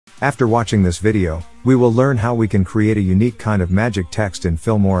After watching this video, we will learn how we can create a unique kind of magic text in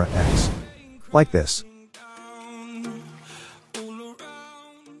Filmora X. Like this.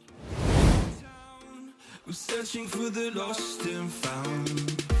 Searching for the lost and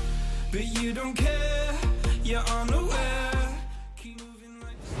found, but you don't care, you're unaware. Keep moving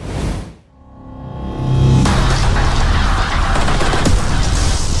like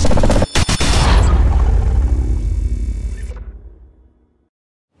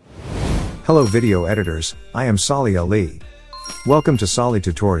Hello video editors, I am Salih. Welcome to Salih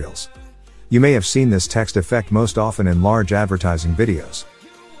Tutorials. You may have seen this text effect most often in large advertising videos.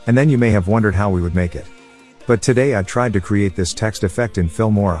 And then you may have wondered how we would make it. But today I tried to create this text effect in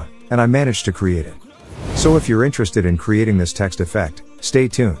Filmora, and I managed to create it. So if you're interested in creating this text effect, stay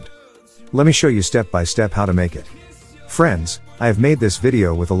tuned. Let me show you step by step how to make it. Friends, I have made this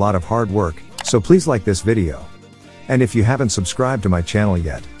video with a lot of hard work, so please like this video. And if you haven't subscribed to my channel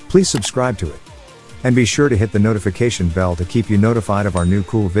yet, please subscribe to it. And be sure to hit the notification bell to keep you notified of our new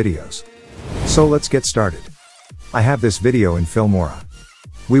cool videos. So let's get started. I have this video in Filmora.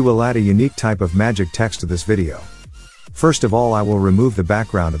 We will add a unique type of magic text to this video. First of all, I will remove the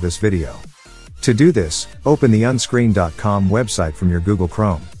background of this video. To do this, open the unscreen.com website from your Google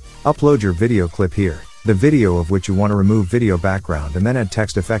Chrome. Upload your video clip here, the video of which you want to remove video background, and then add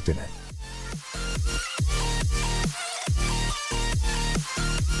text effect in it.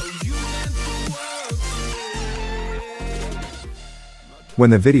 When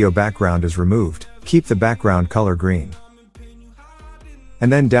the video background is removed, keep the background color green.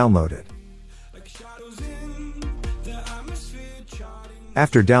 And then download it.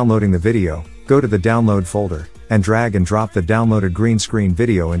 After downloading the video, go to the download folder, and drag and drop the downloaded green screen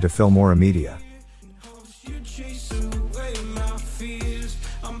video into Filmora Media.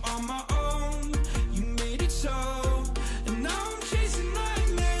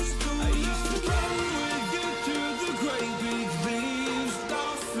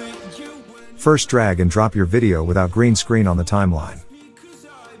 First drag and drop your video without green screen on the timeline.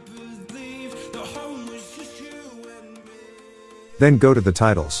 Then go to the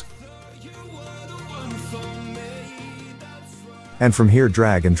titles. And from here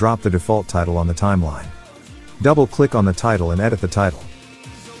drag and drop the default title on the timeline. Double click on the title and edit the title.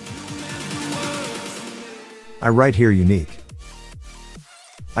 I write here unique.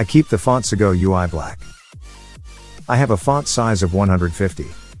 I keep the font Sago UI black. I have a font size of 150.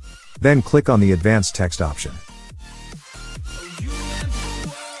 Then click on the advanced text option.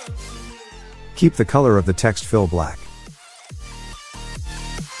 Keep the color of the text fill black.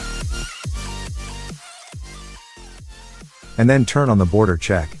 And then turn on the border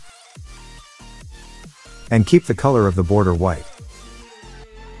check. And keep the color of the border white.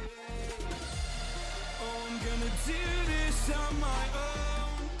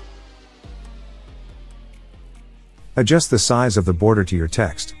 Adjust the size of the border to your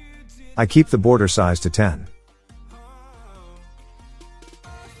text. I keep the border size to 10.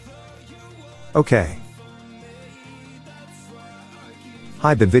 OK.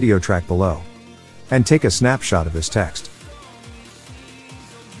 Hide the video track below. And take a snapshot of this text.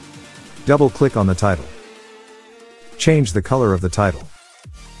 Double-click on the title. Change the color of the title.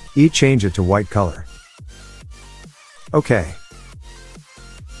 Change it to white color. OK.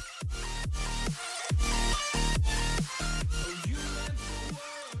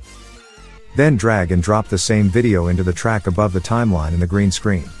 Then drag and drop the same video into the track above the timeline in the green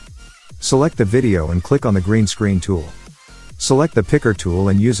screen. Select the video and click on the green screen tool. Select the picker tool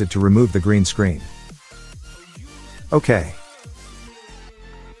and use it to remove the green screen. OK.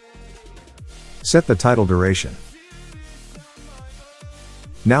 Set the title duration.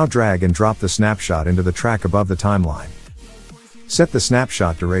 Now drag and drop the snapshot into the track above the timeline. Set the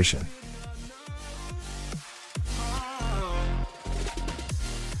snapshot duration.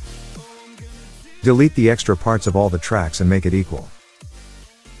 Delete the extra parts of all the tracks and make it equal.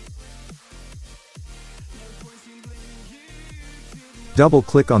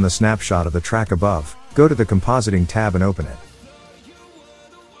 Double-click on the snapshot of the track above, go to the Compositing tab and open it.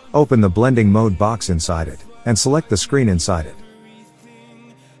 Open the Blending Mode box inside it, and select the screen inside it.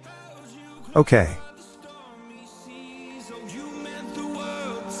 OK.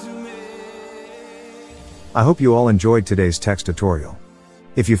 I hope you all enjoyed today's text tutorial.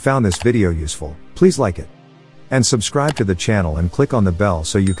 If you found this video useful, please like it. And subscribe to the channel and click on the bell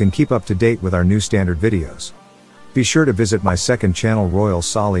so you can keep up to date with our new standard videos. Be sure to visit my second channel Royal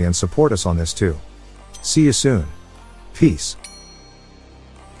Salih and support us on this too. See you soon. Peace.